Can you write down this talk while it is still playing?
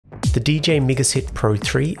The DJ Megaset Pro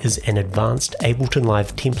 3 is an advanced Ableton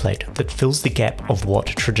Live template that fills the gap of what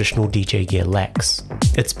traditional DJ gear lacks.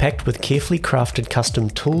 It's packed with carefully crafted custom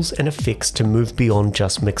tools and effects to move beyond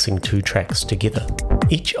just mixing two tracks together.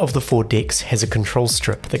 Each of the 4 decks has a control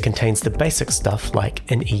strip that contains the basic stuff like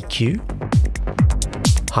an EQ,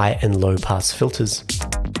 high and low pass filters,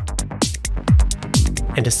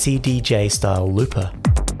 and a CDJ style looper.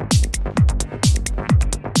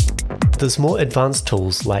 There's more advanced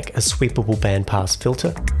tools like a sweepable bandpass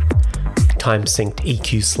filter, time-synced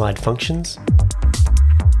EQ slide functions,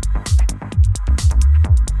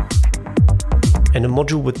 and a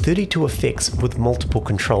module with 32 effects with multiple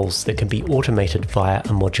controls that can be automated via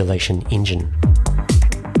a modulation engine.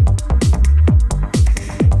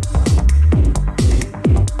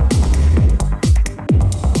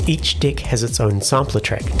 Each deck has its own sampler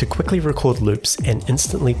track to quickly record loops and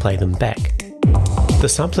instantly play them back. The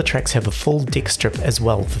sampler tracks have a full deck strip as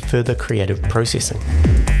well for further creative processing.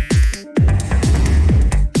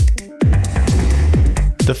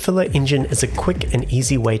 The filler engine is a quick and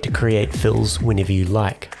easy way to create fills whenever you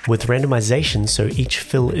like, with randomization so each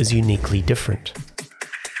fill is uniquely different.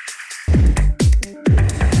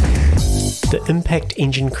 The impact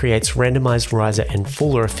engine creates randomized riser and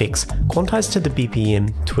faller effects quantized to the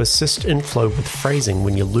BPM to assist in flow with phrasing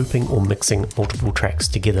when you're looping or mixing multiple tracks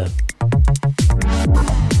together.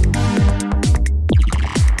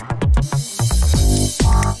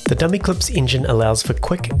 The Dummy Clips engine allows for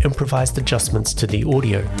quick, improvised adjustments to the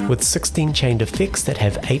audio, with 16 chained effects that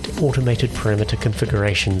have 8 automated parameter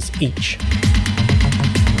configurations each.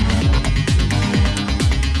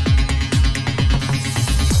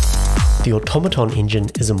 The Automaton Engine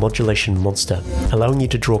is a modulation monster, allowing you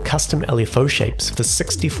to draw custom LFO shapes for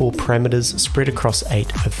 64 parameters spread across 8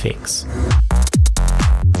 effects.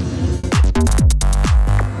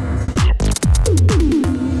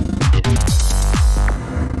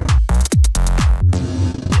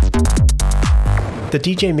 The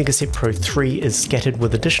DJ Megaset Pro 3 is scattered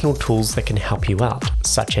with additional tools that can help you out,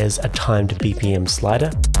 such as a timed BPM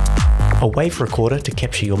slider, a wave recorder to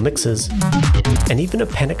capture your mixes, and even a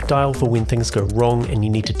panic dial for when things go wrong and you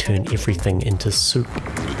need to turn everything into soup.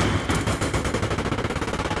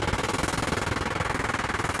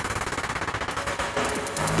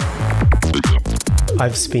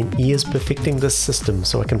 I've spent years perfecting this system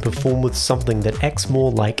so I can perform with something that acts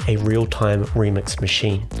more like a real-time remix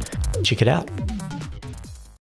machine. Check it out.